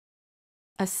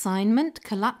Assignment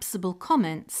Collapsible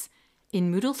Comments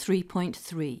in Moodle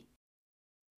 3.3.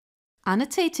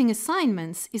 Annotating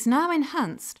assignments is now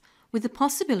enhanced with the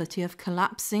possibility of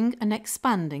collapsing and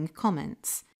expanding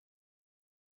comments.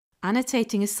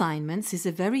 Annotating assignments is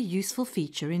a very useful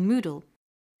feature in Moodle.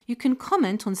 You can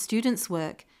comment on students'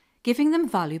 work, giving them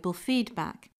valuable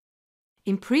feedback.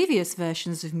 In previous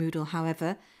versions of Moodle,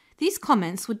 however, these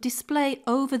comments would display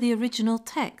over the original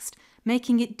text,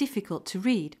 making it difficult to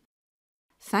read.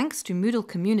 Thanks to Moodle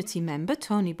community member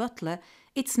Tony Butler,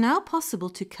 it's now possible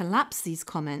to collapse these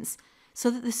comments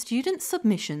so that the students'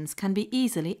 submissions can be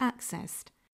easily accessed.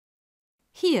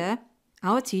 Here,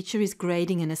 our teacher is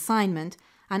grading an assignment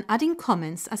and adding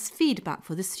comments as feedback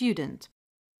for the student.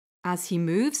 As he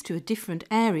moves to a different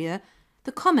area,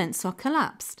 the comments are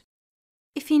collapsed.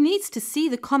 If he needs to see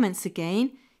the comments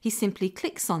again, he simply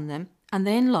clicks on them and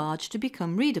they enlarge to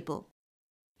become readable.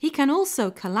 He can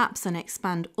also collapse and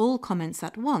expand all comments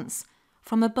at once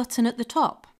from a button at the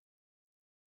top.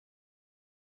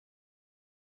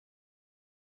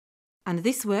 And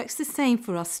this works the same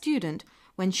for our student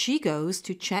when she goes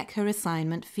to check her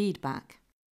assignment feedback.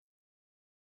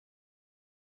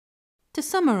 To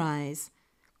summarise,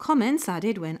 comments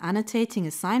added when annotating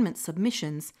assignment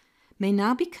submissions may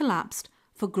now be collapsed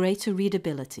for greater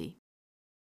readability.